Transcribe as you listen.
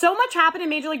So much happened in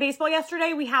Major League Baseball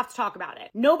yesterday, we have to talk about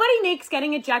it. Nobody makes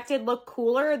getting ejected look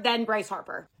cooler than Bryce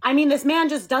Harper. I mean, this man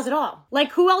just does it all.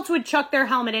 Like, who else would chuck their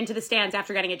helmet into the stands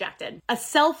after getting ejected? A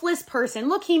selfless person.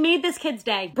 Look, he made this kid's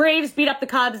day. Braves beat up the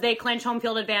Cubs. They clinch home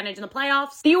field advantage in the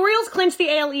playoffs. The Orioles clinched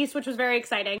the AL East, which was very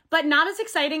exciting, but not as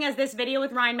exciting as this video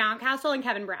with Ryan Mountcastle and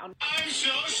Kevin Brown. I'm so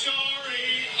sorry.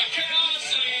 I cannot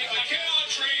sleep. I cannot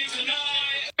train tonight.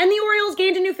 And the Orioles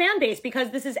gained a new fan base because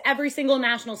this is every single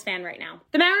Nationals fan right now.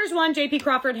 The Mariners won, J.P.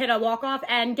 Crawford hit a walk-off,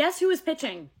 and guess who was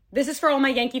pitching? This is for all my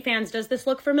Yankee fans. Does this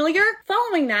look familiar?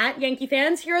 Following that, Yankee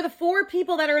fans, here are the 4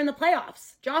 people that are in the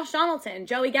playoffs. Josh Donaldson,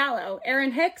 Joey Gallo,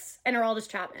 Aaron Hicks, and Aroldis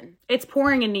Chapman. It's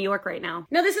pouring in New York right now.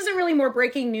 Now, this isn't really more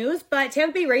breaking news, but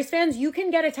Tampa Bay Rays fans, you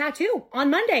can get a tattoo on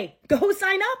Monday. Go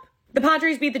sign up. The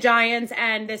Padres beat the Giants,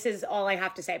 and this is all I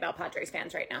have to say about Padres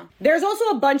fans right now. There's also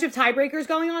a bunch of tiebreakers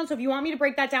going on, so if you want me to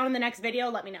break that down in the next video,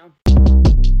 let me know.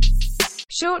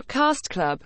 Short Cast Club